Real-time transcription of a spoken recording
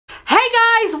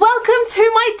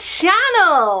my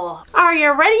channel! Are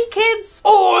you ready, kids?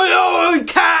 Oi,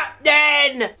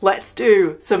 Captain! Let's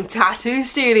do some tattoo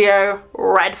studio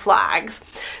red flags.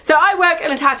 So I work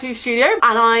in a tattoo studio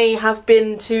and I have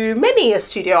been to many a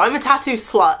studio. I'm a tattoo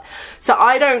slut, so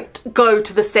I don't go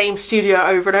to the same studio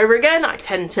over and over again. I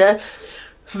tend to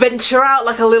venture out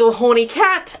like a little horny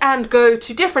cat and go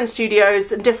to different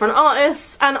studios and different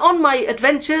artists, and on my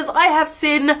adventures I have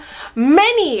seen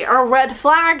many a red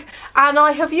flag, and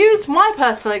I have used my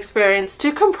personal experience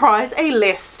to comprise a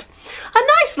list, a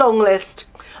nice long list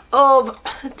of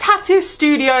tattoo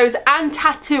studios and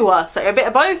tattooer, so a bit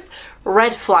of both,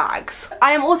 red flags.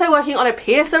 I am also working on a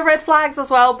piercer red flags as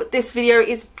well, but this video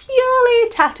is purely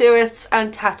tattooists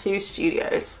and tattoo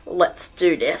studios. Let's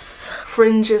do this.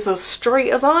 Fringe is as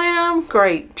straight as I am.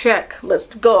 Great, check, let's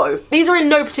go. These are in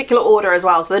no particular order as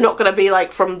well, so they're not going to be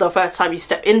like from the first time you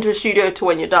step into a studio to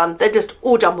when you're done. They're just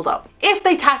all jumbled up. If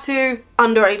they tattoo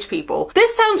underage people.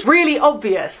 This sounds really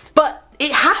obvious, but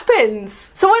it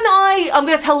happens. So when I'm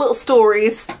going to tell little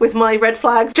stories with my red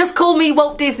flags, just call me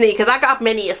Walt Disney because I got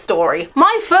many a story.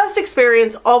 My first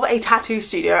experience of a tattoo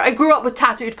studio, I grew up with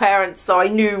tattooed parents so I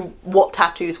knew what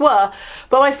tattoos were,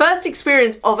 but my first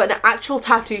experience of an actual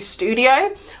tattoo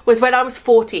studio was when I was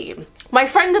 14. My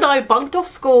friend and I bunked off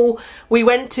school. We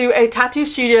went to a tattoo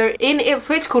studio in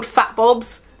Ipswich called Fat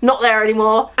Bob's. Not there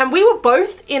anymore, and we were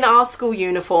both in our school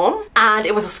uniform, and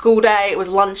it was a school day, it was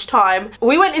lunchtime.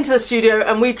 We went into the studio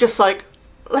and we just like,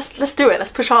 let's do it,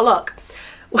 let's push our luck.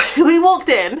 We walked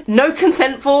in, no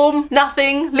consent form,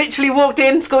 nothing, literally walked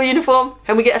in, school uniform,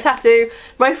 and we get a tattoo.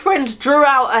 My friend drew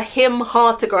out a him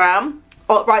heartogram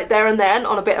right there and then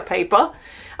on a bit of paper,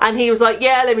 and he was like,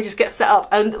 yeah, let me just get set up.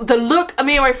 And the look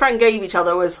me and my friend gave each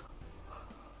other was,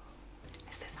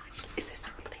 is this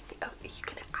happening? Oh, you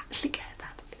can actually get a tattoo.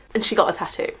 And she got a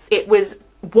tattoo. It was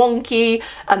wonky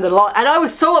and and I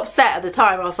was so upset at the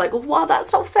time. I was like, wow,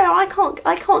 that's not fair. I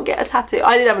can't get a tattoo.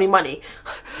 I didn't have any money,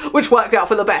 which worked out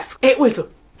for the best. It was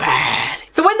bad.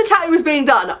 So when the tattoo was being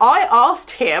done, I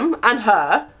asked him and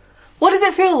her, what does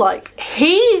it feel like?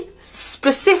 He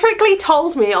specifically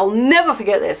told me, I'll never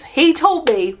forget this, he told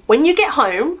me, when you get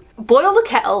home, boil the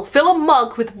kettle, fill a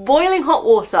mug with boiling hot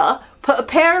water, put a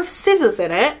pair of scissors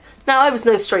in it. Now, I was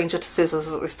no stranger to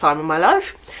scissors at this time in my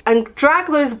life, and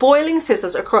drag those boiling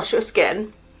scissors across your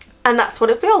skin, and that's what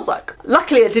it feels like.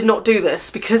 Luckily, I did not do this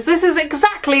because this is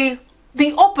exactly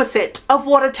the opposite of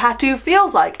what a tattoo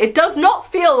feels like. It does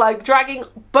not feel like dragging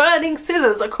burning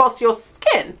scissors across your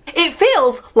skin. It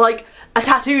feels like a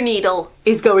tattoo needle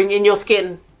is going in your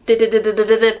skin.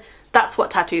 That's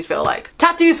what tattoos feel like.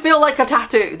 Tattoos feel like a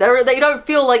tattoo. They don't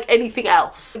feel like anything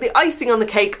else. The icing on the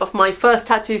cake of my first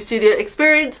tattoo studio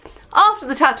experience, after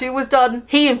the tattoo was done,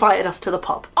 he invited us to the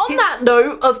pub. On that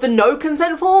note of the no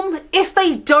consent form, if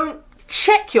they don't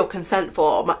check your consent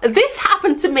form, this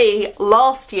happened to me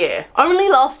last year, only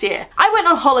last year. I went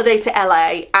on holiday to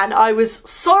LA and I was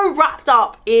so wrapped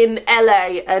up in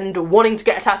LA and wanting to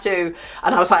get a tattoo,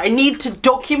 and I was like, I need to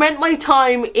document my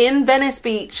time in Venice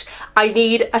Beach. I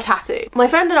need a tattoo. My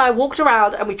friend and I walked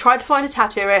around and we tried to find a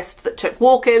tattooist that took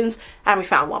walk-ins, and we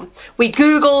found one. We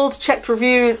googled, checked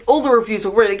reviews, all the reviews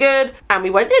were really good, and we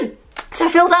went in. So I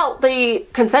filled out the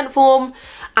consent form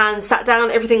and sat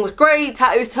down, everything was great,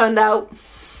 tattoos turned out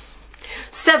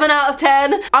 7 out of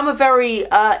 10. I'm a very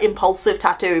impulsive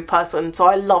tattoo person, so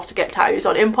I love to get tattoos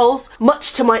on impulse,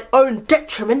 much to my own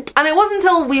detriment. And it wasn't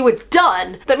until we were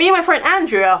done that me and my friend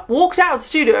Andrea walked out of the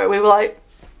studio and we were like,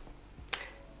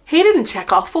 he didn't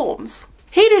check our forms.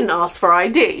 He didn't ask for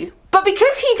ID. But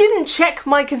because he didn't check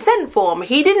my consent form,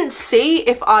 he didn't see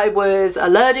if I was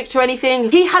allergic to anything.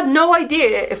 He had no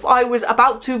idea if I was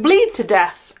about to bleed to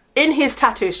death in his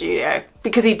tattoo studio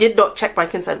because he did not check my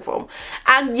consent form.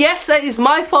 And yes, that is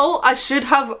my fault. I should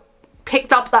have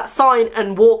picked up that sign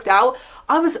and walked out.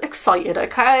 I was excited,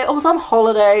 okay? I was on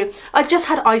holiday. I just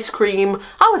had ice cream.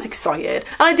 I was excited.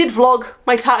 And I did vlog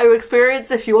my tattoo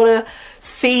experience if you want to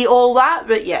see all that.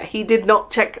 But yeah, he did not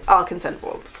check our consent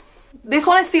forms. This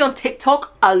one I see on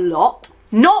TikTok a lot.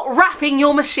 Not wrapping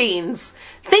your machines.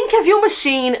 Think of your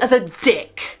machine as a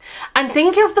dick. And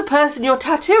think of the person you're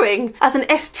tattooing as an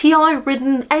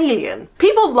STI-ridden alien.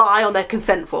 People lie on their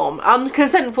consent form.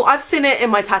 I've seen it in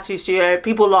my tattoo studio.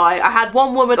 People lie. I had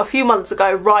one woman a few months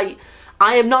ago write,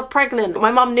 I am not pregnant.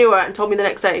 My mum knew her and told me the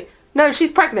next day, no,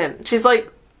 she's pregnant. She's like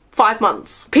 5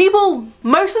 months. People,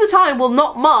 most of the time, will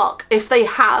not mark if they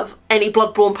have any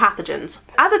bloodborne pathogens.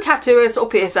 As a tattooist or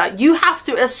piercer, you have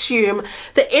to assume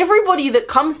that everybody that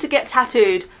comes to get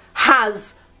tattooed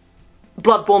has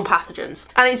bloodborne pathogens.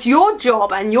 And it's your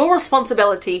job and your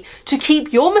responsibility to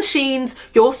keep your machines,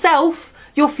 yourself,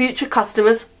 your future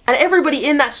customers and everybody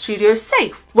in that studio is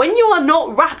safe. When you are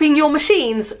not wrapping your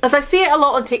machines, as I see it a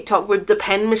lot on TikTok with the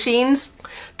pen machines,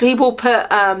 people put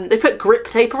they put grip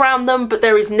tape around them, but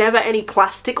there is never any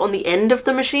plastic on the end of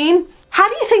the machine. How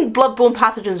do you think bloodborne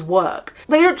pathogens work?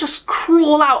 They don't just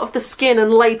crawl out of the skin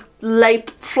and lay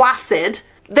flaccid.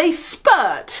 They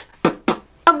spurt.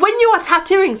 And when you are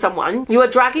tattooing someone, you are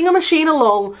dragging a machine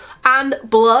along, and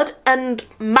blood and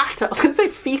matter, I was going to say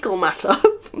fecal matter,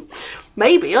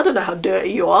 maybe, I don't know how dirty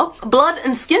you are, blood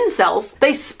and skin cells,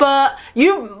 they spurt.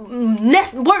 You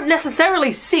won't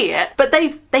necessarily see it, but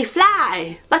they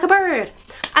fly like a bird,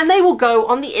 and they will go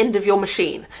on the end of your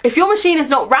machine. If your machine is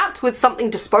not wrapped with something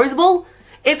disposable,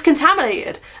 it's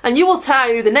contaminated, and you will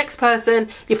tell the next person,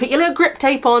 you put your little grip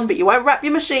tape on, but you won't wrap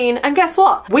your machine, and guess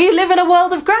what? We live in a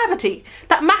world of gravity.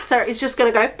 That matter is just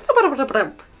gonna go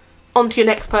onto your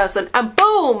next person, and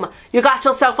boom, you got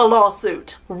yourself a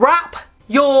lawsuit. Wrap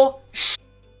your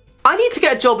I need to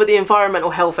get a job at the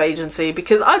Environmental Health Agency,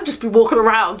 because I'd just be walking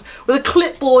around with a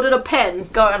clipboard and a pen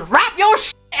going, wrap your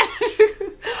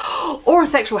or a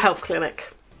sexual health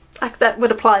clinic. That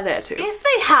would apply there too. If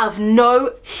they have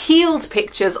no healed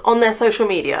pictures on their social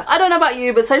media, I don't know about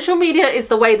you, but social media is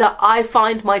the way that I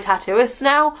find my tattooists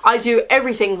now. I do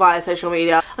everything via social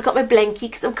media. I got my blankie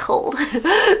because I'm cold.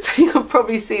 So you can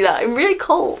probably see that. I'm really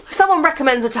cold. If someone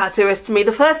recommends a tattooist to me,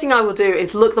 the first thing I will do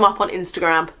is look them up on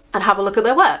Instagram and have a look at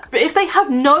their work. But if they have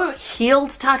no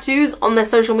healed tattoos on their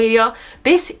social media,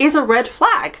 this is a red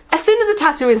flag. As soon as a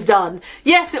tattoo is done,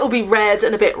 yes, it will be red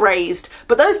and a bit raised,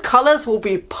 but those colours will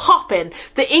be popping.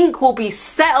 The ink will be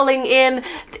settling in.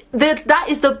 That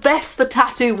is the best the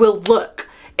tattoo will look.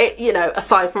 You know,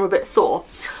 aside from a bit sore.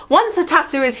 Once a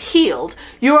tattoo is healed,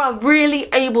 you are really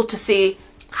able to see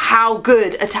how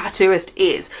good a tattooist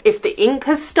is. If the ink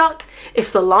has stuck,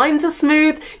 if the lines are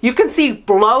smooth, you can see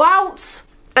blowouts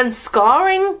and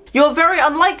scarring. You're very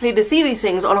unlikely to see these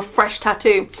things on a fresh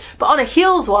tattoo, but on a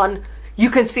healed one, you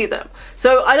can see them.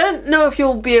 So I don't know if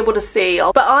you'll be able to see,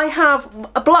 but I have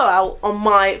a blowout on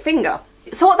my finger.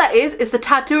 So what that is the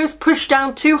tattoo is pushed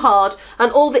down too hard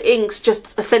and all the ink's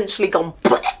just essentially gone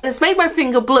and it's made my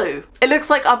finger blue. It looks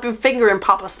like I've been fingering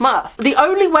Papa Smurf. The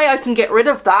only way I can get rid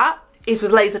of that is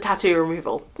with laser tattoo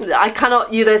removal.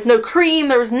 There's no cream,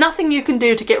 there is nothing you can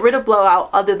do to get rid of blowout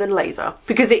other than laser,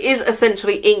 because it is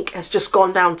essentially ink has just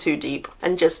gone down too deep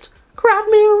and just grab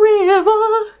me a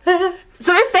river.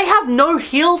 So if they have no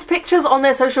healed pictures on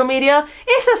their social media,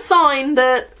 it's a sign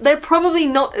that they're probably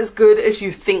not as good as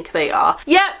you think they are.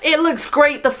 Yeah, it looks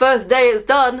great the first day it's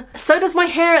done. So does my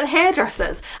hair at the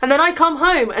hairdresser's. And then I come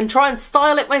home and try and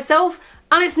style it myself,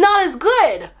 and it's not as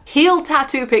good. Healed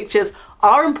tattoo pictures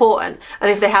are important,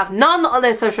 and if they have none on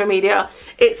their social media,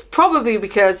 it's probably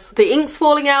because the ink's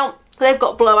falling out, they've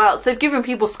got blowouts, they've given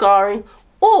people scarring,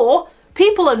 or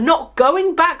people are not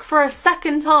going back for a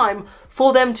second time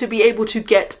for them to be able to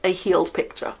get a healed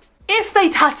picture. If they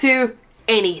tattoo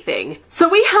anything. So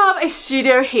we have a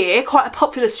studio here, quite a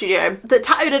popular studio, that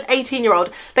tattooed an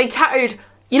 18-year-old. They tattooed,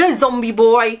 you know, Zombie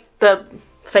Boy, the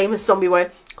famous Zombie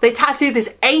Boy. They tattooed this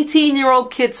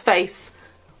 18-year-old kid's face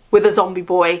with a Zombie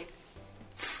Boy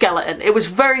skeleton. It was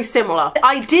very similar.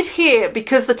 I did hear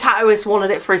because the tattooist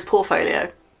wanted it for his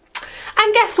portfolio.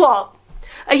 And guess what?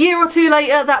 A year or two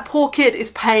later, that poor kid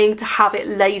is paying to have it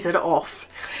lasered off.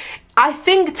 I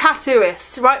think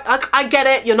tattooists, right, I get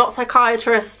it, you're not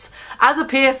psychiatrists. As a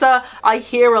piercer, I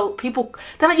hear people,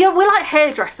 they're like, yeah, we're like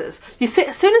hairdressers.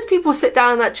 As soon as people sit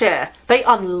down in that chair, they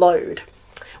unload.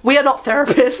 We are not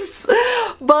therapists.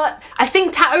 But I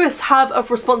think tattooists have a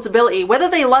responsibility, whether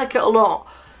they like it or not,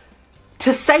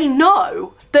 to say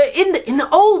no. That in the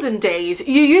olden days,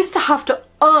 you used to have to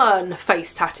earn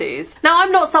face tattoos. Now,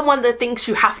 I'm not someone that thinks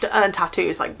you have to earn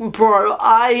tattoos. Like, bro,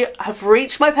 I have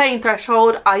reached my pain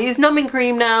threshold. I use numbing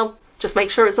cream now. Just make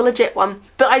sure it's a legit one.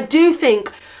 But I do think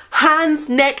hands,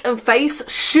 neck and face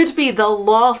should be the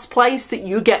last place that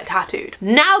you get tattooed.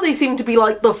 Now they seem to be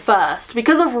like the first.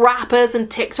 Because of rappers and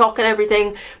TikTok and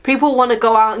everything, people want to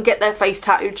go out and get their face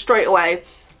tattooed straight away.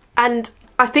 And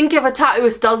I think if a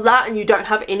tattooist does that and you don't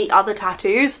have any other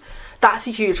tattoos, that's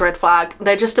a huge red flag.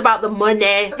 They're just about the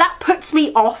money. That puts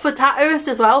me off a tattooist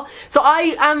as well. So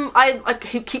I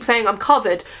keep saying I'm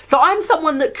covered. So I'm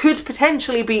someone that could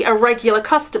potentially be a regular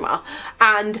customer.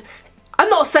 And I'm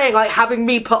not saying like having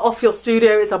me put off your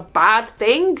studio is a bad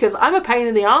thing, because I'm a pain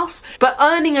in the ass, but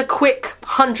earning a quick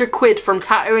 100 quid from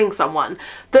tattooing someone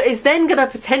that is then gonna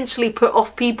potentially put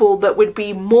off people that would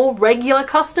be more regular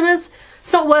customers,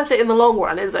 it's not worth it in the long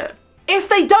run, is it? If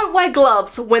they don't wear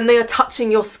gloves when they are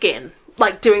touching your skin,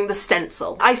 like doing the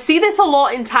stencil. I see this a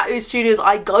lot in tattoo studios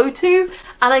I go to,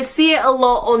 and I see it a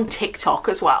lot on TikTok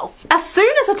as well. As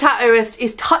soon as a tattooist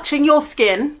is touching your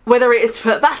skin, whether it is to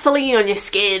put Vaseline on your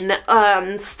skin,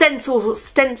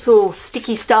 stencil,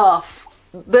 sticky stuff,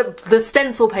 the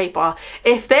stencil paper,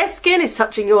 if their skin is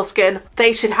touching your skin,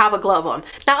 they should have a glove on.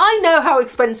 Now, I know how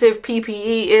expensive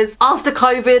PPE is. After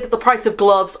COVID, the price of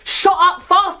gloves shot up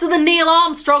faster than Neil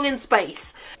Armstrong in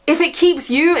space. If it keeps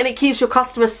you and it keeps your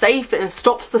customers safe and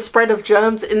stops the spread of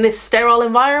germs in this sterile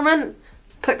environment,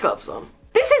 put gloves on.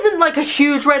 This isn't like a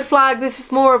huge red flag, this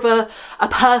is more of a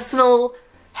personal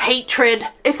hatred.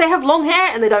 If they have long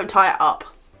hair and they don't tie it up.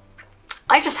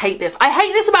 I just hate this. I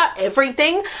hate this about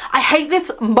everything. I hate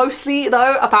this mostly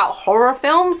though about horror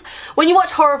films. When you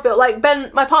watch horror film, like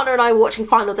Ben, my partner and I were watching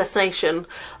Final Destination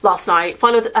last night.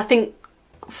 I think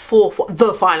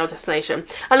the Final Destination.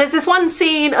 And there's this one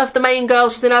scene of the main girl,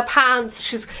 she's in her pants,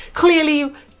 she's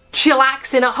clearly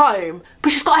chillaxing at home,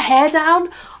 but she's got her hair down.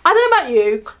 I don't know about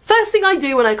you, first thing I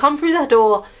do when I come through the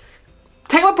door,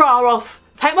 take my bra off,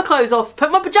 take my clothes off,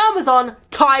 put my pajamas on,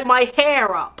 tie my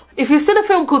hair up. If you've seen a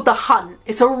film called The Hunt,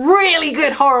 it's a really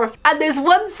good horror. And there's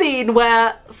one scene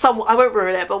where I won't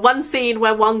ruin it, but one scene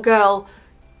where one girl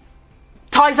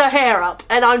ties her hair up,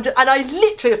 and I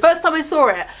literally, the first time I saw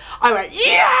it, I went,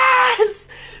 yes!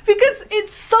 Because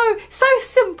it's so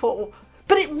simple,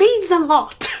 but it means a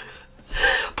lot.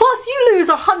 Plus, you lose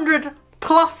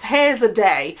 100+ hairs a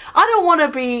day. I don't want to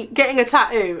be getting a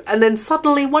tattoo and then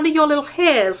suddenly one of your little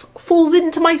hairs falls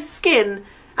into my skin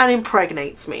and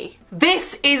impregnates me.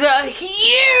 This is a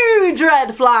huge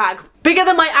red flag. Bigger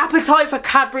than my appetite for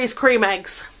Cadbury's cream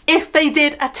eggs. If they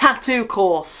did a tattoo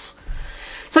course.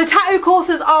 So tattoo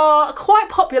courses are quite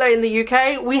popular in the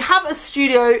UK. We have a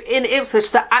studio in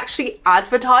Ipswich that actually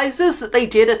advertises that they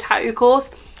did a tattoo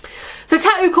course. So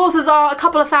tattoo courses are a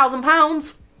couple of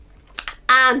 £1,000,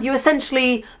 and you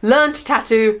essentially learn to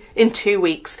tattoo in 2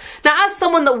 weeks. Now, as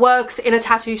someone that works in a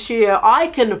tattoo studio, I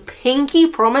can pinky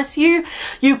promise you,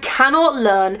 you cannot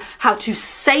learn how to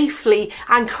safely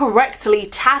and correctly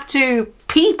tattoo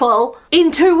people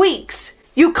in 2 weeks.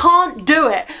 You can't do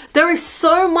it. There is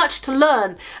so much to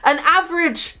learn. An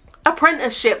average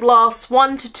apprenticeship lasts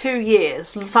 1 to 2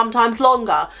 years, sometimes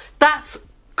longer. That's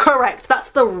correct.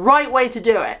 That's the right way to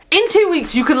do it. In 2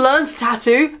 weeks you can learn to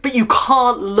tattoo, but you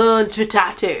can't learn to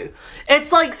tattoo.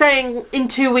 It's like saying in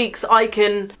 2 weeks I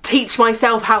can teach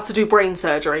myself how to do brain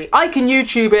surgery. I can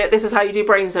YouTube it, this is how you do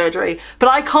brain surgery, but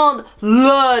I can't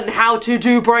learn how to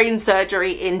do brain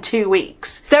surgery in 2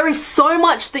 weeks. There is so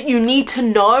much that you need to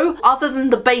know other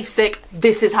than the basic,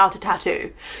 this is how to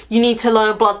tattoo. You need to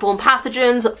learn bloodborne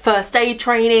pathogens, first aid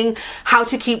training, how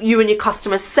to keep you and your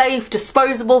customers safe,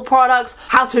 disposable products,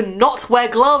 how to not wear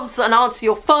gloves and answer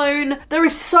your phone. There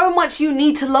is so much you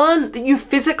need to learn that you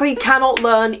physically cannot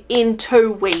learn in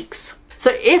 2 weeks.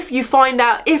 So if you find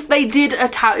out if they did a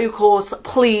tattoo course,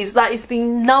 please, that is the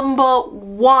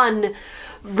 #1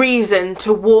 reason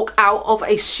to walk out of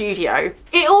a studio.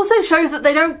 It also shows that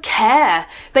they don't care.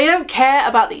 They don't care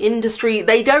about the industry.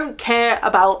 They don't care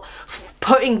about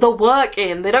putting the work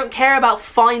in. They don't care about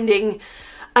finding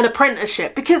an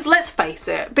apprenticeship, because let's face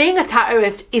it, being a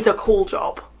tattooist is a cool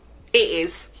job. It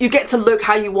is. You get to look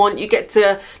how you want. You get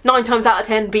to 9 times out of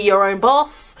 10 be your own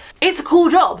boss. It's a cool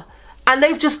job. And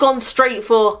they've just gone straight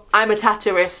for I'm a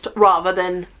tattooist rather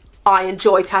than I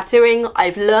enjoy tattooing.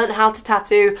 I've learned how to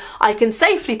tattoo. I can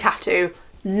safely tattoo.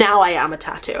 Now I am a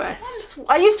tattooist.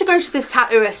 I used to go to this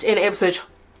tattooist in Ipswich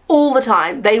all the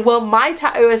time. They were my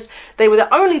tattooist. They were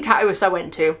the only tattooist I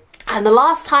went to. And the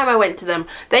last time I went to them,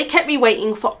 they kept me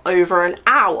waiting for over an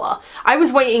hour. I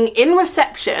was waiting in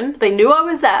reception. They knew I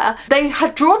was there. They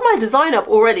had drawn my design up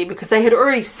already because they had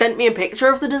already sent me a picture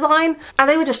of the design, and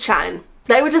they were just chatting.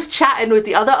 They were just chatting with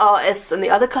the other artists and the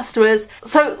other customers.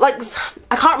 So, like,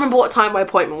 I can't remember what time my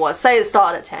appointment was. Say it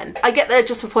started at 10. I get there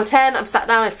just before 10. I'm sat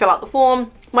down, I fill out the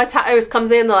form. My tattooist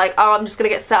comes in, they're like, oh, I'm just gonna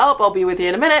get set up. I'll be with you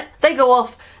in a minute. They go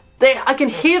off. I can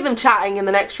hear them chatting in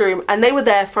the next room, and they were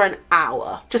there for an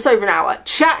hour, just over an hour,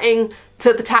 chatting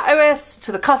to the tattooists,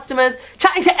 to the customers,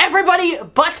 chatting to everybody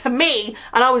but to me.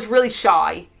 And I was really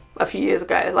shy a few years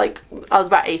ago. Like, I was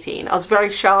about 18. I was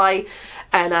very shy,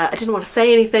 and I didn't want to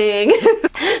say anything.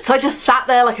 So I just sat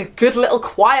there like a good little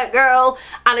quiet girl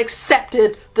and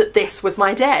accepted that this was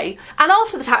my day. And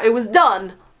after the tattoo was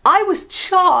done, I was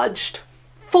charged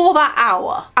for that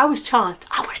hour. I was charged.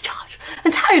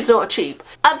 And tattoos are not cheap.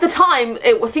 At the time,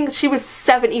 I think she was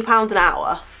 £70 an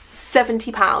hour.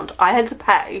 £70 I had to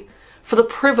pay for the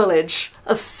privilege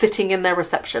of sitting in their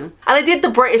reception. And I did the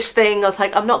British thing. I was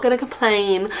like, I'm not going to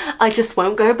complain. I just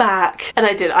won't go back. And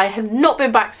I did. I have not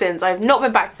been back since. I have not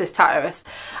been back to this tattooist.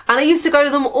 And I used to go to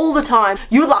them all the time.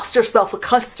 You lost yourself a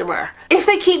customer. If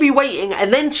they keep you waiting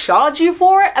and then charge you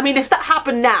for it, I mean, if that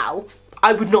happened now,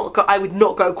 I would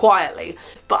not go quietly.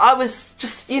 But I was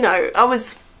just, you know, I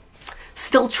was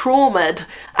still traumatized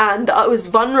and I was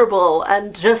vulnerable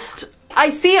and just... I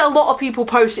see a lot of people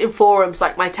post in forums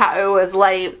like my tattoo was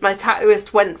late, my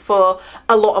tattooist went for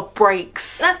a lot of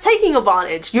breaks. That's taking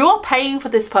advantage. You are paying for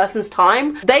this person's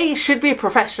time. They should be a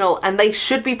professional and they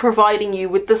should be providing you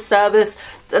with the service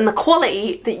and the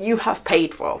quality that you have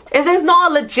paid for. If there's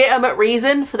not a legitimate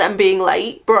reason for them being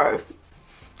late, bro,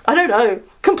 I don't know,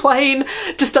 complain,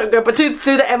 just don't go, but do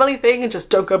the Emily thing and just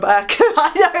don't go back.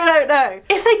 I don't know.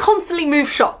 If they constantly move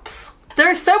shops,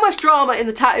 there is so much drama in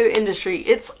the tattoo industry,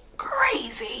 it's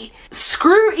crazy.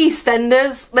 Screw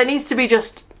EastEnders, there needs to be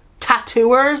just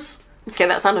tattooers. Okay,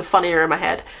 that sounded funnier in my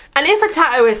head. And if a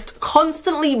tattooist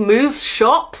constantly moves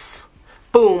shops,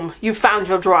 boom, you found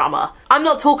your drama. I'm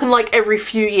not talking like every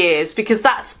few years because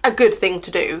that's a good thing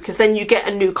to do because then you get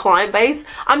a new client base.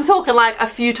 I'm talking like a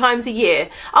few times a year.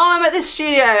 Oh, I'm at this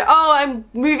studio. Oh, I'm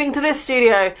moving to this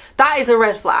studio. That is a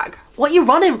red flag. What are you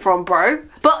running from, bro?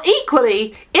 But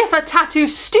equally, if a tattoo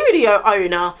studio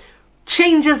owner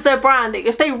changes their branding,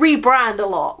 if they rebrand a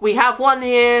lot. We have one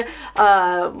here,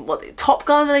 what, Top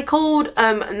Gun are they called?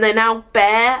 And they're now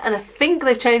Bear, and I think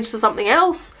they've changed to something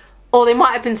else. Or they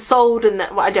might have been sold and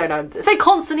well, I don't know. If they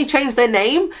constantly change their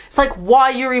name, it's like,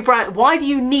 why you rebrand? Why do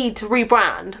you need to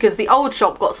rebrand? Because the old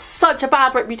shop got such a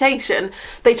bad reputation,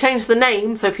 they changed the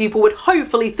name so people would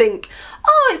hopefully think,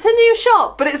 oh, it's a new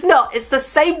shop. But it's not. It's the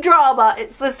same drama.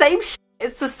 It's the same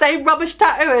it's the same rubbish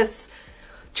tattooists,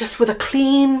 just with a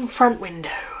clean front window.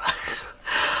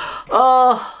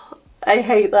 Oh, I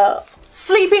hate that.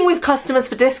 Sleeping with customers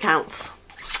for discounts.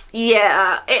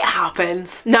 Yeah, it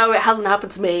happens. No, it hasn't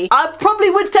happened to me. I probably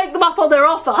would take them up on their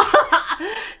offer.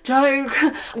 Joke.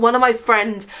 One of my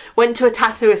friends went to a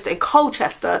tattooist in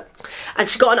Colchester and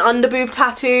she got an underboob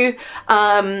tattoo.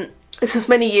 This was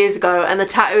many years ago, and the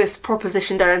tattooist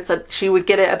propositioned her and said she would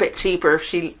get it a bit cheaper if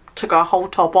she took her whole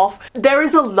top off. There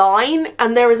is a line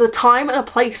and there is a time and a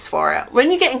place for it. When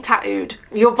you're getting tattooed,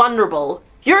 you're vulnerable,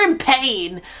 you're in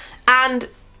pain, and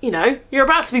you know, you're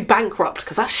about to be bankrupt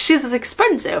because that shiz is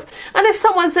expensive. And if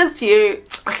someone says to you,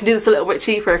 I can do this a little bit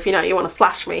cheaper if you know you want to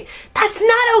flash me, that's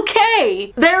not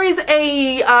okay. There is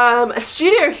a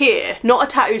studio here, not a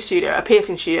tattoo studio, a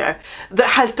piercing studio, that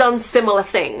has done similar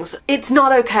things. It's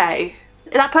not okay.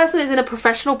 That person is in a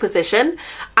professional position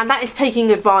and that is taking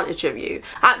advantage of you.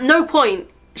 At no point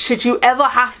should you ever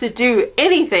have to do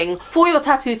anything for your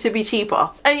tattoo to be cheaper.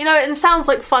 And you know, it sounds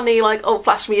like funny, like, oh,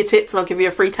 flash me your tits and I'll give you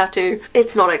a free tattoo.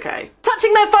 It's not okay.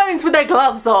 Touching their phones with their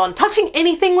gloves on. Touching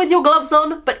anything with your gloves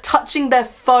on, but touching their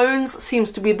phones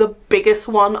seems to be the biggest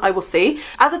one I will see.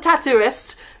 As a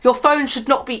tattooist, your phone should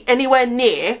not be anywhere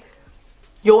near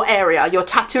your area, your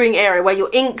tattooing area, where your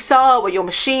inks are, where your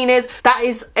machine is. That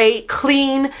is a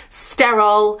clean,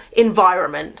 sterile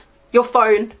environment. Your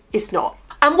phone is not.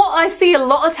 And what I see a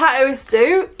lot of tattooists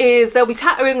do is they'll be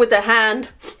tattooing with their hand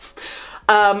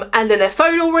and then their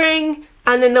phone will ring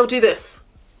and then they'll do this.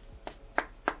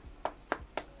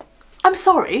 I'm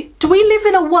sorry, do we live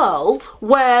in a world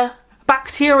where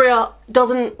bacteria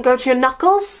doesn't go to your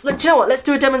knuckles? Like, do you know what, let's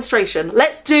do a demonstration.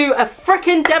 Let's do a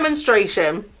frickin'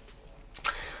 demonstration.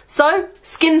 So,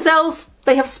 skin cells,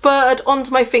 they have spurted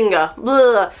onto my finger.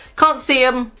 Ugh. Can't see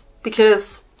them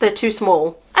because they're too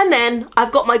small. And then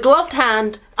I've got my gloved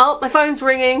hand. Oh, my phone's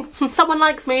ringing. Someone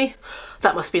likes me.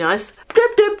 That must be nice.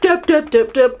 Dip, dip, dip, dip,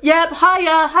 dip, dip. Yep,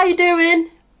 hiya, how you doing?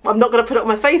 I'm not gonna put it on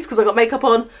my face because I've got makeup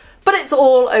on, but it's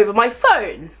all over my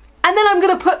phone. And then I'm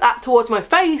gonna put that towards my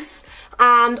face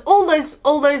and all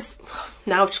those,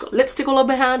 now I've just got lipstick all on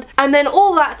my hand, and then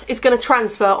all that is gonna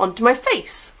transfer onto my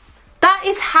face. That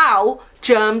is how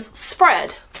germs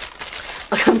spread.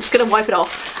 I'm just gonna wipe it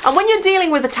off. And when you're dealing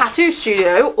with a tattoo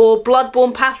studio or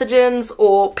bloodborne pathogens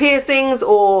or piercings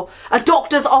or a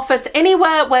doctor's office,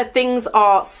 anywhere where things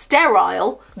are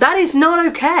sterile, that is not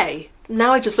okay.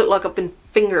 Now I just look like I've been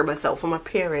fingering myself on my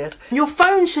period. Your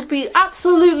phone should be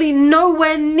absolutely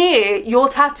nowhere near your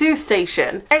tattoo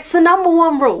station. It's the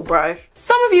 #1 rule, bro.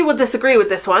 Some of you will disagree with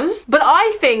this one, but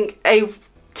I think a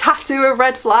tattooer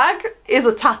red flag is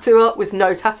a tattooer with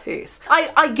no tattoos.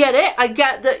 I get it. I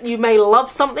get that you may love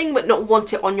something but not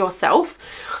want it on yourself.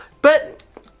 But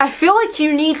I feel like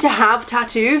you need to have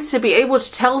tattoos to be able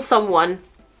to tell someone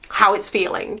how it's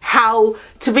feeling. How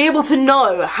to be able to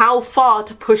know how far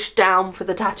to push down for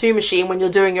the tattoo machine when you're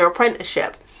doing your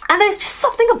apprenticeship. And there's just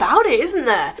something about it, isn't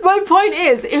there? My point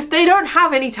is, if they don't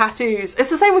have any tattoos, it's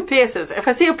the same with piercers. If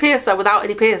I see a piercer without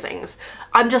any piercings,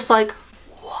 I'm just like,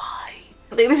 why?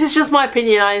 This is just my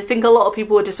opinion. I think a lot of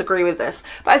people would disagree with this.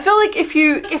 But I feel like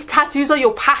if tattoos are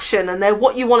your passion and they're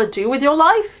what you want to do with your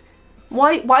life,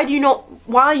 why are you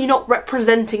not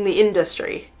representing the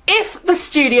industry? If the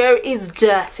studio is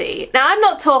dirty, now I'm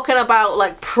not talking about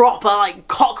like proper like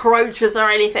cockroaches or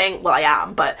anything, well I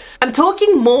am, but I'm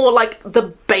talking more like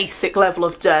the basic level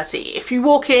of dirty. If you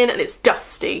walk in and it's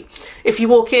dusty, if you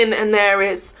walk in and there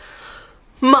is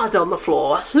mud on the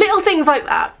floor, little things like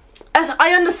that.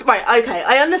 I understand, right, okay,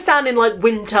 I understand in like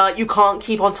winter you can't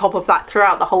keep on top of that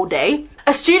throughout the whole day.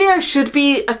 A studio should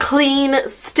be a clean,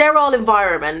 sterile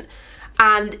environment,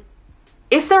 and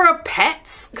if there are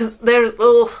pets, because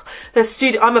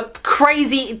I'm a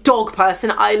crazy dog person,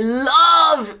 I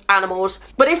love animals,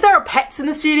 but if there are pets in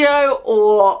the studio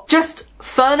or just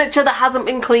furniture that hasn't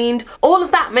been cleaned, all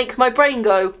of that makes my brain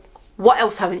go, what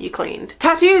else haven't you cleaned?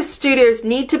 Tattoo studios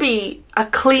need to be a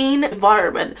clean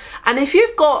environment, and if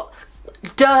you've got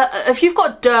dirt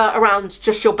around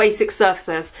just your basic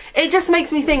surfaces, it just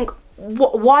makes me think,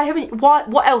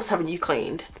 what else haven't you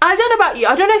cleaned? I don't know about you,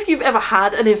 I don't know if you've ever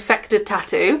had an infected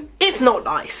tattoo. It's not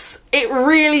nice. It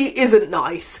really isn't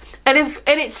nice. And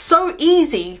it's so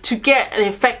easy to get an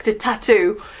infected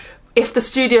tattoo if the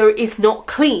studio is not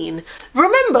clean.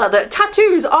 Remember that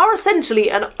tattoos are essentially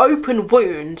an open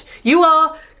wound.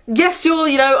 Yes, you're,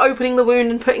 you know, opening the wound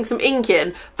and putting some ink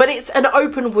in, but it's an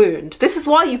open wound. This is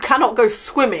why you cannot go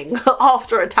swimming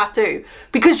after a tattoo,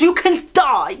 because you can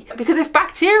die. Because if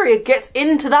bacteria gets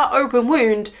into that open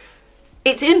wound,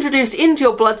 it's introduced into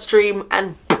your bloodstream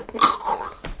and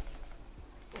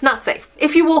it's not safe.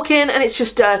 If you walk in and it's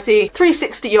just dirty,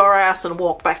 360 your ass and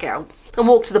walk back out. And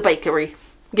walk to the bakery.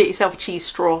 Get yourself a cheese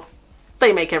straw.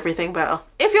 They make everything better.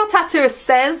 If your tattooist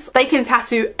says they can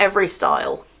tattoo every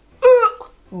style,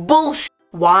 bullshit.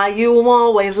 Why you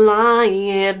always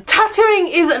lying? Tattooing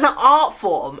is an art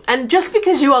form, and just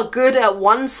because you are good at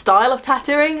one style of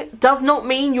tattooing does not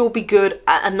mean you'll be good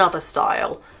at another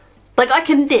style. Like, I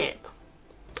can knit.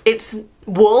 It's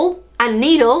wool and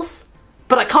needles,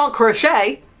 but I can't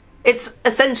crochet. It's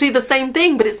essentially the same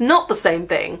thing, but it's not the same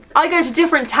thing. I go to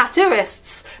different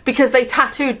tattooists because they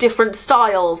tattoo different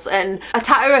styles, and a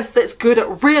tattooist that's good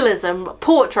at realism,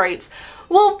 portraits,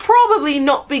 will probably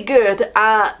not be good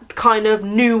at kind of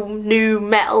new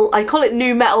metal. I call it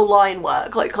new metal line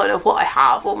work, like kind of what I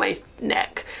have on my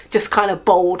neck. Just kind of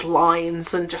bold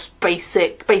lines and just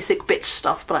basic bitch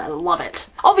stuff, but I love it.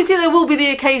 Obviously there will be the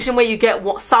occasion where you get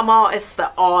some artists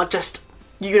that are just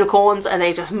unicorns and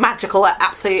they just magical at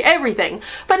absolutely everything.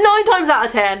 But 9 times out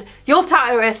of 10, your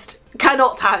tattooist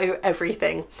cannot tattoo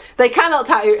everything. They cannot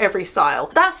tattoo every style.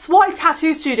 That's why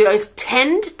tattoo studios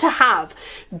tend to have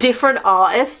different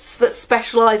artists that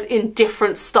specialise in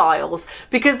different styles,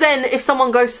 because then if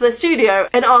someone goes to their studio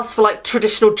and asks for like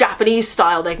traditional Japanese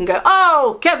style, they can go,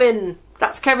 oh, Kevin,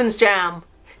 that's Kevin's jam.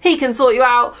 He can sort you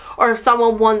out. Or if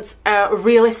someone wants a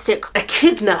realistic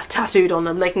echidna tattooed on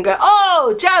them, they can go,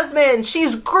 oh, Jasmine,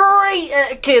 she's great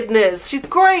at echidnas. She's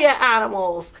great at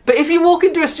animals. But if you walk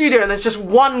into a studio and there's just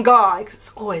one guy, because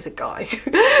it's always a guy,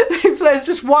 if there's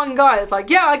just one guy, it's like,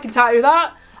 yeah, I can tattoo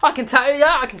that. I can tattoo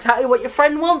that. I can tattoo what your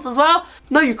friend wants as well.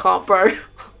 No, you can't, bro.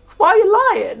 Why are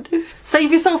you lying?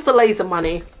 Save yourself the laser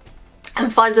money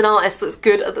and find an artist that's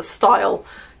good at the style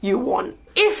you want.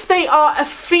 If they are a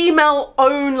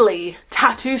female-only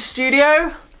tattoo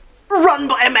studio, run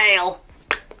by a male.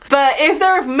 But if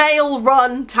they're a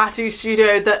male-run tattoo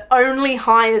studio that only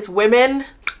hires women,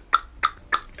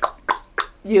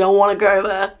 you don't want to go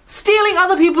there. Stealing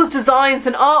other people's designs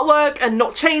and artwork and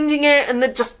not changing it, and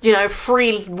they're just, you know,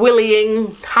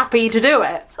 free-willing, happy to do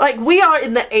it. Like, we are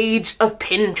in the age of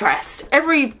Pinterest.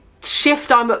 Every shift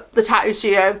I'm at the tattoo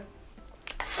studio,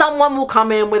 someone will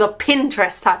come in with a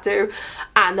Pinterest tattoo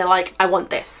and they're like, I want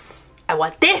this. I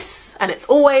want this. And it's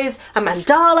always a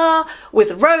mandala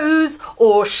with a rose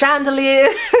or chandelier.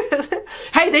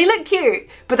 Hey, they look cute,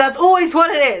 but that's always what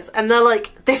it is. And they're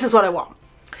like, this is what I want.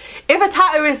 If a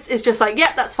tattooist is just like,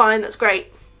 yep, that's fine, that's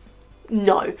great.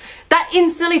 No. That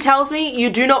instantly tells me you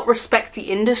do not respect the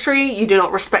industry, you do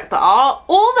not respect the art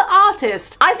or the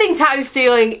artist. I think tattoo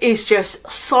stealing is just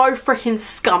so freaking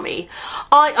scummy.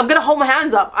 I'm gonna hold my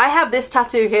hands up. I have this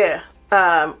tattoo here.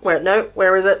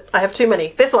 Where is it? I have too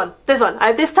many. This one. I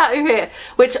have this tattoo here,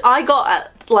 which I got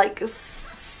at like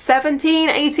 17,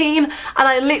 18, and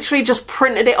I literally just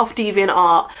printed it off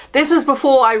DeviantArt. This was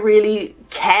before I really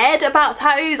cared about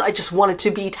tattoos. I just wanted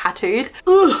to be tattooed.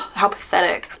 Ugh, how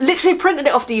pathetic. Literally printed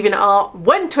it off DeviantArt,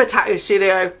 went to a tattoo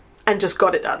studio and just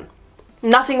got it done.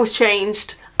 Nothing was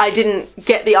changed. I didn't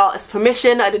get the artist's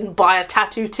permission. I didn't buy a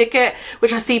tattoo ticket,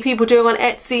 which I see people doing on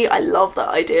Etsy. I love that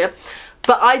idea.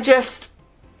 But I just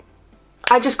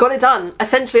got it done.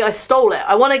 Essentially, I stole it.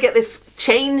 I want to get this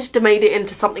changed to made it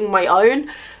into something my own,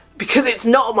 because it's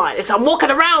not mine. I'm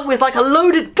walking around with like a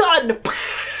loaded gun.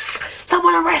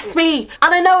 Someone arrest me!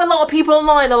 And I know a lot of people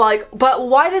online are like, but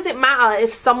why does it matter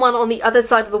if someone on the other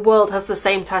side of the world has the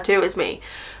same tattoo as me?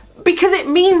 Because it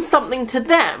means something to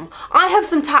them. I have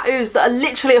some tattoos that are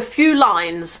literally a few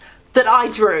lines that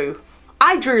I drew.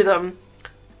 I drew them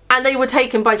and they were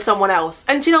taken by someone else.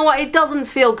 And do you know what? It doesn't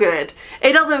feel good.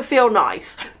 It doesn't feel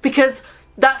nice, because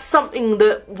that's something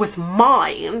that was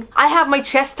mine. I have my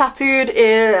chest tattooed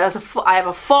I have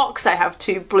a fox, I have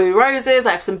 2 blue roses,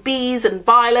 I have some bees and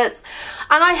violets,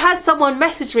 and I had someone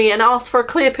message me and ask for a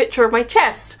clear picture of my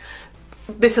chest.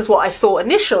 This is what I thought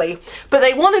initially, but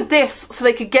they wanted this so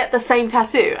they could get the same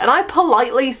tattoo, and I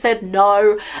politely said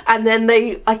no, and then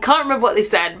I can't remember what they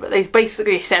said, but they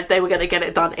basically said they were going to get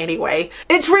it done anyway.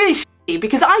 It's really shitty,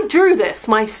 because I drew this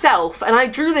myself, and I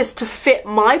drew this to fit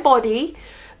my body.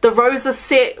 The roses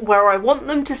sit where I want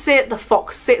them to sit, the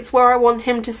fox sits where I want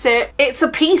him to sit. It's a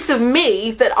piece of me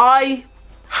that I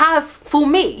have for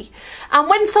me. And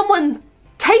when someone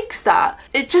takes that,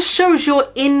 it just shows your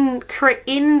in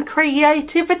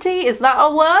creativity, is that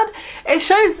a word? It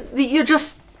shows that you're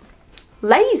just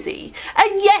lazy.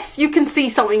 And yes, you can see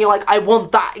something, you're like, I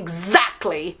want that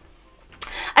exactly.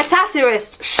 A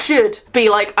tattooist should be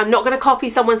like, I'm not going to copy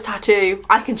someone's tattoo.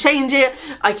 I can change it.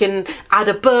 I can add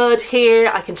a bird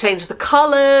here. I can change the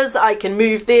colours. I can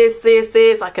move this.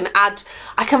 I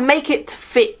can make it to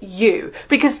fit you,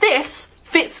 because this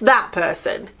fits that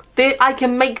person. I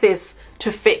can make this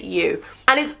to fit you.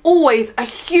 And it's always a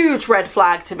huge red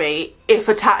flag to me if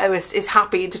a tattooist is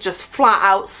happy to just flat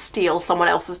out steal someone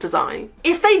else's design.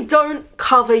 If they don't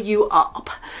cover you up.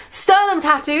 Sternum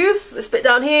tattoos, this bit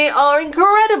down here, are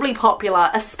incredibly popular,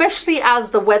 especially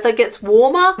as the weather gets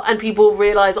warmer and people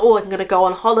realise, oh, I'm gonna go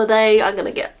on holiday, I'm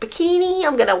gonna get a bikini,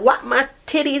 I'm gonna whack my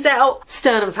titties out.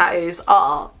 Sternum tattoos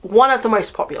are one of the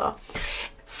most popular.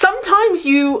 Sometimes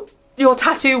your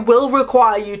tattoo will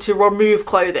require you to remove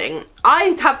clothing.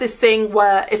 I have this thing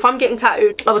where if I'm getting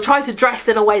tattooed, I will try to dress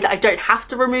in a way that I don't have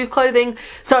to remove clothing.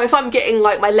 So if I'm getting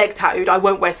like my leg tattooed, I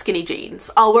won't wear skinny jeans.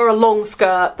 I'll wear a long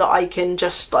skirt that I can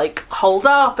just like hold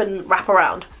up and wrap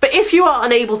around. But if you are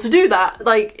unable to do that,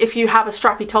 like if you have a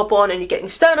strappy top on and you're getting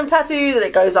sternum tattooed and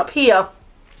it goes up here,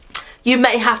 you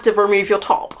may have to remove your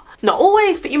top. Not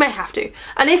always, but you may have to.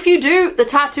 And if you do, the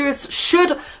tattooist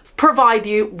should provide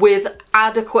you with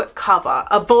adequate cover,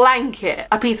 a blanket,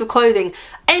 a piece of clothing,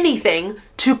 anything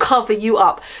to cover you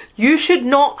up. You should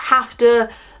not have to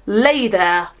lay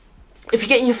there. If you're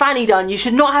getting your fanny done, you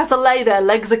should not have to lay there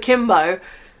legs akimbo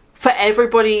for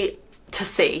everybody to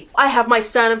see. I have my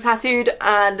sternum tattooed,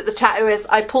 and the tattooist,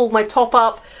 I pulled my top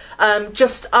up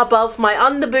just above my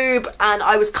underboob, and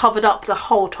I was covered up the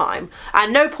whole time. At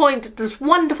no point did this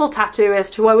wonderful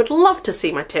tattooist, who I would love to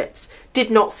see my tits, did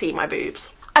not see my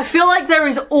boobs. I feel like there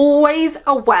is always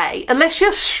a way, unless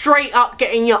you're straight up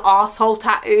getting your asshole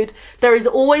tattooed, there is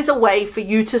always a way for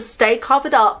you to stay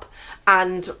covered up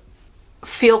and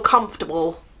feel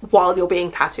comfortable while you're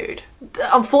being tattooed.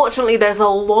 Unfortunately, there's a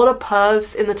lot of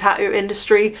pervs in the tattoo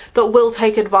industry that will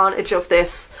take advantage of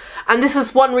this. And this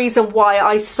is one reason why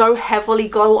I so heavily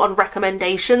go on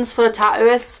recommendations for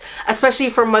tattooists, especially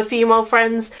from my female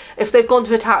friends. If they've gone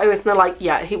to a tattooist and they're like,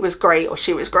 yeah, he was great or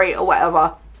she was great or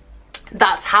whatever,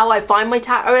 that's how I find my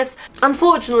tattooist.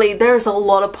 Unfortunately, there's a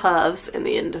lot of pervs in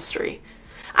the industry.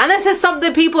 And this is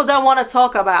something people don't want to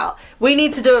talk about. We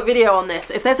need to do a video on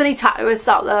this. If there's any tattooists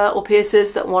out there or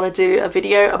piercers that want to do a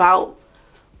video about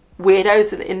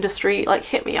weirdos in the industry, like,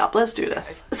 hit me up, let's do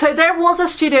this. So there was a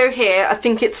studio here, I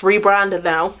think it's rebranded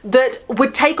now, that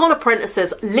would take on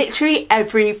apprentices literally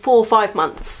every 4 or 5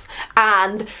 months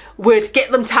and would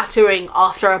get them tattooing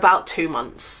after about 2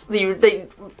 months.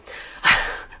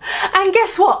 And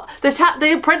guess what?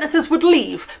 The apprentices would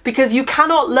leave because you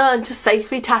cannot learn to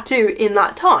safely tattoo in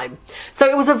that time. So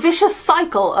it was a vicious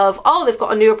cycle of, oh, they've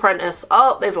got a new apprentice,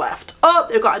 oh, they've left, oh,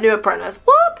 they've got a new apprentice,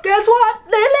 whoop, guess what?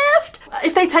 They left!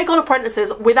 If they take on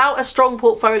apprentices without a strong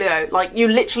portfolio, like you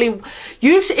literally,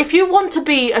 if you want to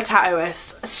be a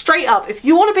tattooist, straight up, if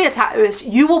you want to be a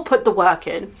tattooist, you will put the work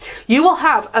in. You will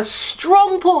have a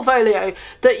strong portfolio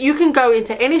that you can go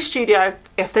into any studio,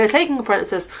 if they're taking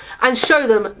apprentices, and show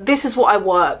them, this is what I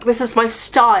work, this is my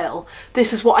style,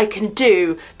 this is what I can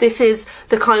do, this is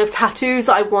the kind of tattoos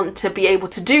I want to be able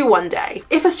to do one day.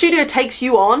 If a studio takes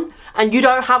you on and you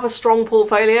don't have a strong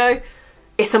portfolio,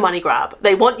 it's a money grab.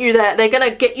 They want you there. They're going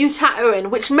to get you tattooing,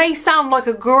 which may sound like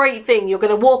a great thing. You're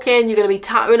going to walk in, you're going to be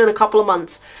tattooing in a couple of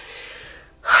months.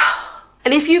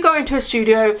 And if you go into a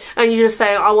studio and you just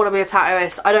say, I want to be a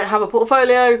tattooist, I don't have a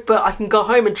portfolio, but I can go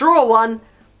home and draw one,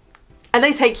 and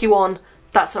they take you on,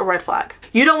 that's a red flag.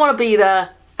 You don't want to be there,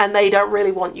 and they don't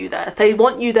really want you there. They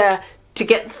want you there to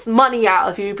get money out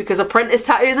of you, because apprentice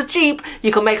tattoos are cheap.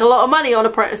 You can make a lot of money on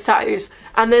apprentice tattoos,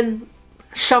 and then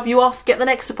shove you off, get the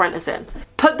next apprentice in.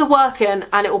 Put the work in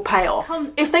and it will pay off.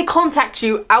 If they contact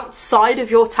you outside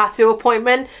of your tattoo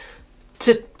appointment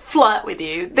to flirt with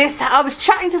you. I was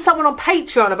chatting to someone on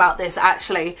Patreon about this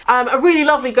actually. A really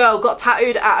lovely girl got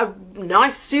tattooed at a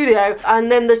nice studio,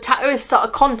 and then the tattooist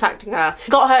started contacting her,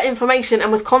 got her information and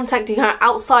was contacting her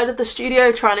outside of the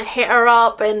studio, trying to hit her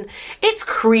up, and it's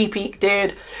creepy,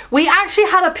 dude. We actually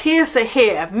had a piercer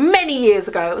here many years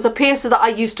ago. It was a piercer that I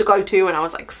used to go to when I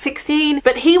was like 16,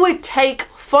 but he would take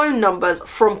phone numbers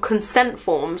from consent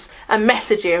forms and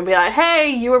message you and be like, hey,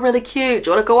 you were really cute, do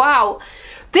you want to go out?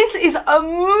 This is a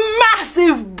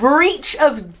massive breach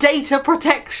of data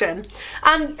protection.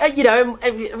 And, you know,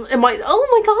 am I, oh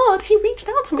my God, he reached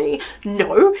out to me.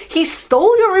 No, he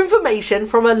stole your information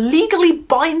from a legally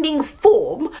binding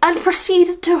form and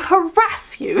proceeded to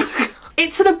harass you.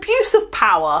 It's an abuse of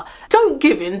power. Don't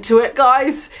give in to it,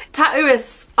 guys.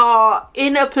 Tattooists are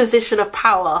in a position of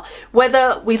power.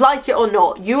 Whether we like it or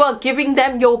not, you are giving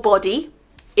them your body,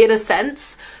 in a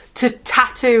sense, to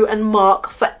tattoo and mark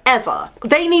forever.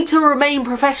 They need to remain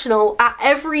professional at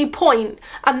every point,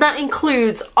 and that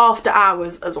includes after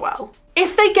hours as well.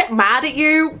 If they get mad at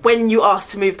you when you ask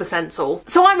to move the stencil,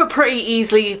 so I'm a pretty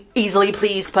easily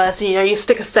pleased person, you know, you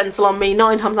stick a stencil on me,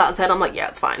 9 times out of 10 I'm like, yeah,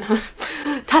 it's fine.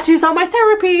 Tattoos are my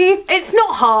therapy. It's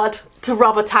not hard to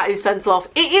rub a tattoo stencil off.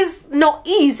 It is not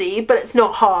easy, but it's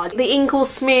not hard. The ink all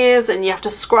smears and you have to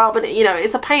scrub, and you know,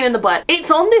 it's a pain in the butt. It's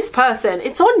on this person,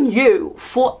 it's on you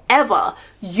forever.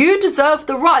 You deserve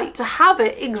the right to have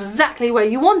it exactly where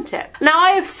you want it. Now,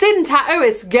 I have seen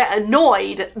tattooists get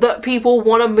annoyed that people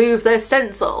want to move their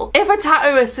stencil. If a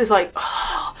tattooist is like,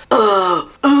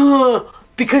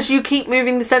 because you keep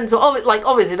moving the stencil, like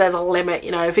obviously there's a limit, you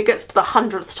know, if it gets to the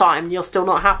 100th time and you're still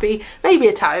not happy, maybe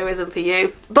a tattoo isn't for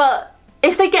you. But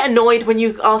if they get annoyed when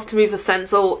you ask to move the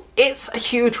stencil, it's a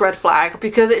huge red flag,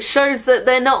 because it shows that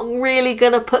they're not really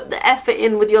gonna put the effort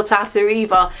in with your tattoo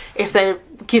either if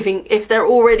they're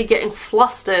already getting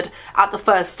flustered at the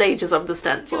first stages of the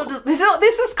stencil.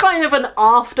 This is kind of an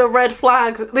after red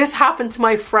flag. This happened to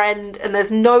my friend and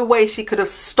there's no way she could have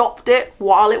stopped it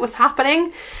while it was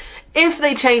happening. If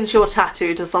they change your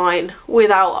tattoo design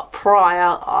without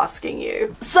prior asking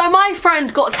you. So my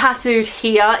friend got tattooed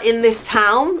here in this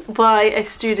town by a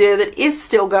studio that is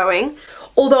still going,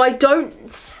 although I don't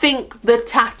think the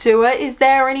tattooer is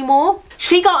there anymore.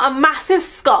 She got a massive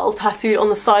skull tattooed on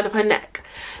the side of her neck.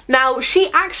 Now, she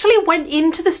actually went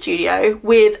into the studio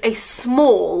with a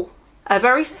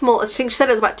very small, I think she said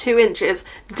it was about 2 inches,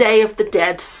 Day of the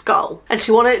Dead skull. And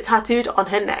she wanted it tattooed on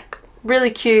her neck.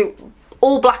 Really cute.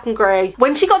 All black and grey.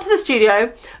 When she got to the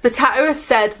studio, the tattooist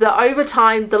said that over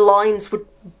time the lines would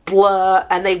blur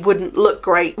and they wouldn't look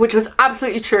great, which was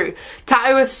absolutely true.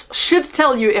 Tattooists should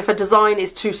tell you if a design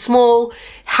is too small,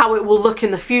 how it will look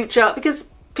in the future, because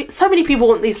so many people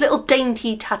want these little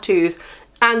dainty tattoos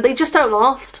and they just don't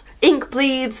last. Ink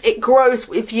bleeds, it grows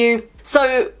with you.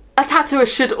 So a tattooer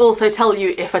should also tell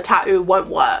you if a tattoo won't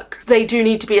work. They do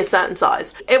need to be a certain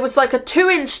size. It was like a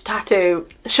 2-inch tattoo,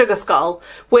 sugar skull,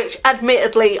 which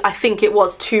admittedly I think it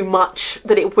was too much,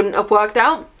 that it wouldn't have worked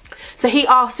out. So he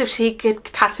asked if she could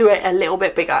tattoo it a little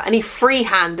bit bigger, and he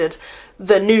free-handed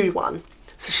the new one,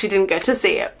 so she didn't get to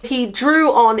see it. He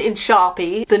drew on in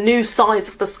Sharpie the new size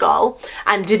of the skull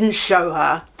and didn't show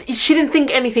her. She didn't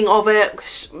think anything of it.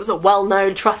 She was a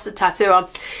well-known, trusted tattooer.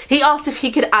 He asked if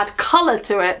he could add colour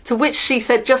to it, to which she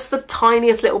said just the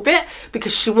tiniest little bit,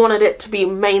 because she wanted it to be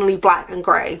mainly black and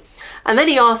grey. And then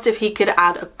he asked if he could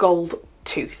add a gold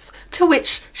tooth, to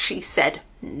which she said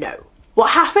no.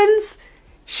 What happens?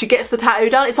 She gets the tattoo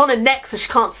done. It's on her neck, so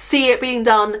she can't see it being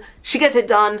done. She gets it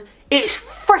done. It's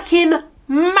freaking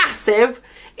massive.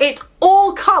 It's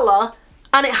all colour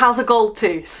and it has a gold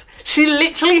tooth. She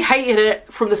literally hated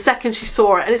it from the second she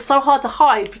saw it, and it's so hard to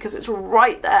hide because it's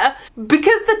right there.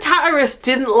 Because the tattooist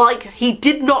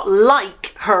did not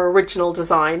like her original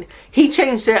design, he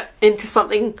changed it into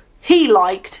something he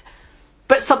liked,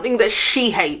 but something that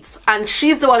she hates, and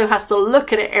she's the one who has to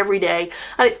look at it every day,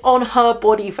 and it's on her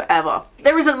body forever.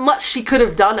 There isn't much she could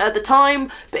have done at the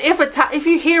time, but if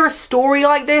you hear a story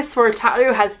like this where a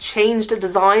tattoo has changed a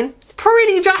design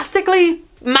pretty drastically,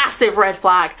 massive red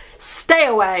flag. stay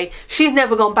away. She's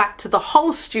never gone back to the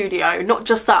whole studio, not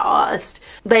just that artist.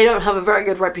 They don't have a very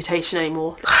good reputation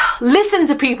anymore. Listen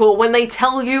to people when they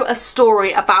tell you a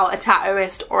story about a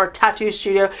tattooist or a tattoo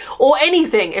studio or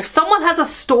anything. If someone has a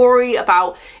story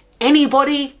about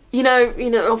anybody, you know,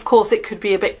 of course it could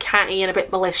be a bit catty and a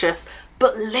bit malicious,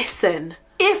 but listen.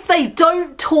 If they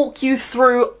don't talk you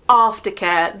through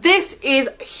aftercare, this is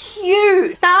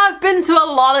huge. Now, I've been to a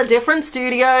lot of different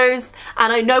studios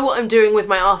and I know what I'm doing with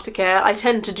my aftercare. I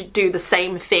tend to do the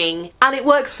same thing and it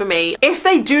works for me. If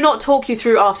they do not talk you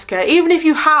through aftercare, even if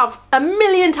you have a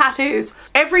million tattoos,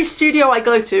 every studio I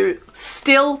go to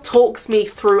still talks me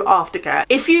through aftercare.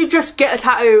 If you just get a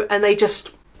tattoo and they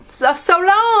just, so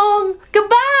long,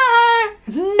 goodbye,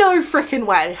 no freaking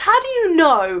way. How do you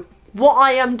know what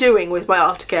I am doing with my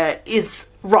aftercare is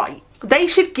right? They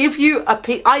should give you a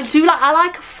I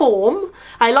like a form.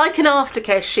 I like an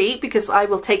aftercare sheet because I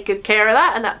will take good care of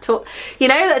that, and that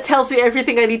that tells me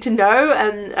everything I need to know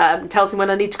and tells me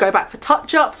when I need to go back for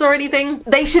touch-ups or anything.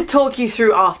 They should talk you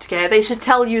through aftercare. They should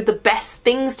tell you the best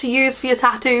things to use for your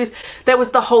tattoos. There was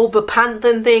the whole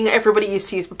bepanthen thing. Everybody used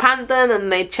to use bepanthen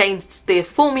and they changed the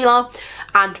formula,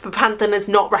 and bepanthen is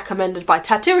not recommended by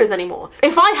tattooers anymore.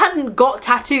 If I hadn't got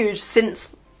tattooed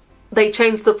since they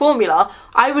changed the formula,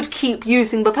 I would keep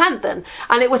using bepanthen.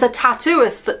 And it was a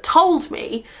tattooist that told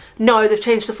me, no, they've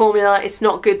changed the formula, it's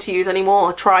not good to use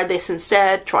anymore, try this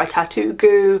instead, try tattoo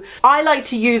goo. I like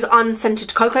to use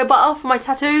unscented cocoa butter for my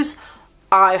tattoos.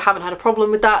 I haven't had a problem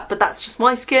with that, but that's just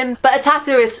my skin. But a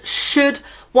tattooist should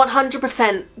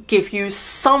 100% give you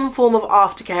some form of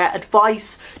aftercare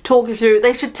advice, talk you through.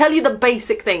 They should tell you the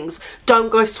basic things. Don't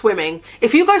go swimming.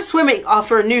 If you go swimming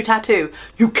after a new tattoo,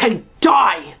 you can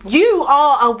die. You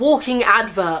are a walking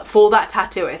advert for that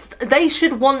tattooist. They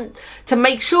should want to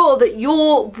make sure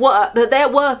that their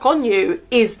work on you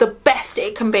is the best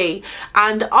it can be.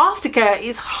 And aftercare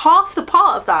is half the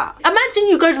part of that. Imagine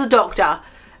you go to the doctor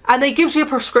and they gives you a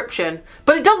prescription,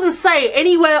 but it doesn't say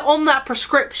anywhere on that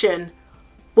prescription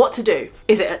what to do.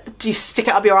 Do you stick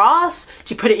it up your ass?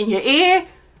 Do you put it in your ear?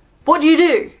 What do you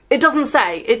do? It doesn't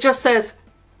say. It just says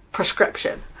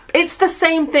prescription. It's the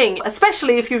same thing,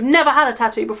 especially if you've never had a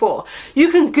tattoo before.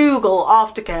 You can Google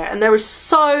aftercare and there is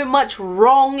so much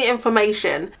wrong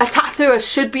information. A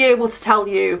tattooist should be able to tell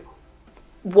you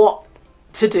what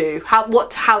to do,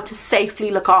 how to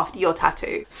safely look after your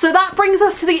tattoo. So that brings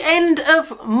us to the end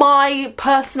of my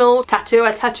personal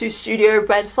tattoo studio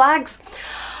red flags.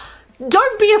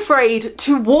 Don't be afraid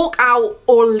to walk out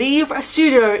or leave a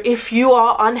studio if you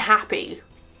are unhappy.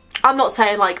 I'm not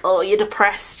saying like, oh, you're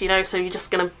depressed, so you're just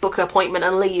gonna book an appointment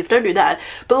and leave. Don't do that.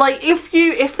 But like, if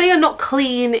they are not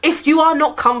clean, if you are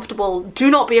not comfortable, do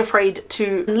not be afraid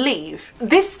to leave.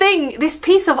 This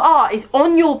piece of art is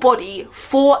on your body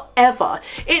forever.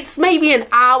 It's maybe an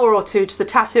hour or two to the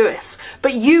tattooist,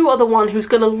 but you are the one who's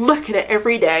gonna look at it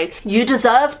every day. You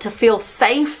deserve to feel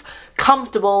safe,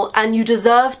 comfortable, and you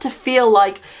deserve to feel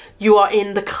like you are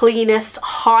in the cleanest,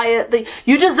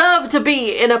 you deserve to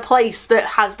be in a place that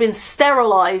has been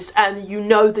sterilized and you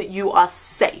know that you are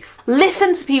safe.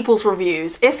 Listen to people's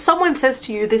reviews. If someone says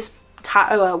to you this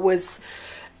tattooer was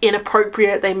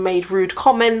inappropriate, they made rude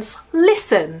comments,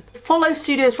 listen. Follow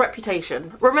studio's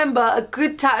reputation. Remember, a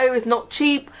good tattoo is not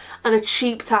cheap and a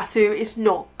cheap tattoo is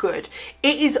not good.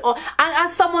 It is, and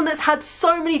as someone that's had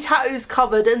so many tattoos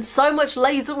covered and so much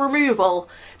laser removal,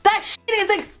 that shit is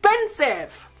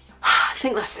expensive. I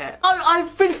think that's it.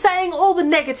 I've been saying all the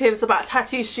negatives about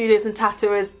tattoo studios and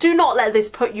tattooers. Do not let this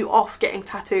put you off getting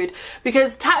tattooed,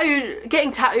 because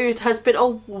getting tattooed has been a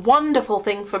wonderful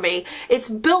thing for me.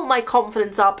 It's built my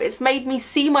confidence up. It's made me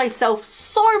see myself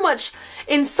so much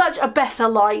in such a better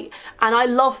light, and I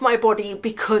love my body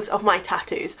because of my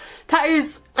tattoos.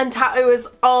 Tattoos and tattooers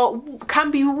can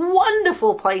be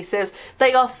wonderful places.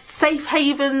 They are safe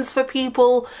havens for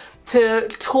people to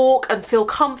talk and feel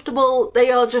comfortable. They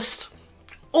are just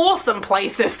awesome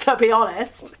places, to be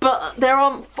honest. But there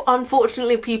are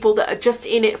unfortunately people that are just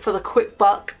in it for the quick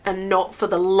buck and not for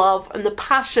the love and the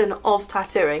passion of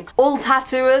tattooing. All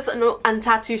tattooers and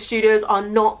tattoo studios are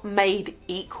not made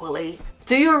equally.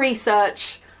 Do your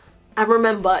research and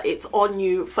remember, it's on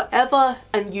you forever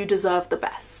and you deserve the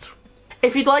best.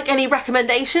 If you'd like any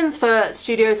recommendations for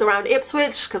studios around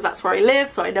Ipswich, because that's where I live,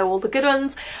 so I know all the good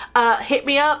ones, hit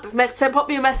me up, pop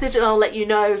me a message and I'll let you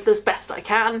know as best I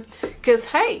can, because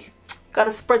hey,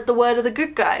 gotta spread the word of the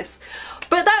good guys.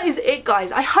 But that is it,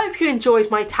 guys. I hope you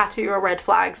enjoyed my tattoo or red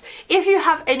flags. If you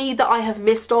have any that I have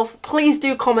missed off, please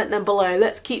do comment them below.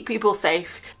 Let's keep people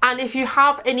safe. And if you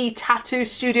have any tattoo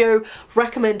studio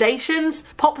recommendations,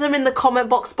 pop them in the comment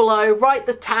box below. Write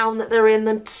the town that they're in,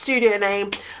 the studio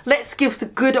name. Let's give the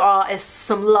good artists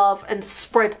some love and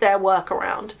spread their work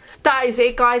around. That is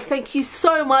it, guys. Thank you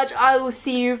so much. I will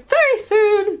see you very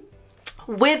soon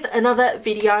with another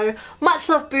video. Much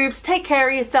love, boobs. Take care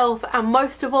of yourself, and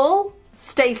most of all,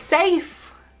 stay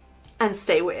safe and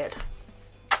stay weird.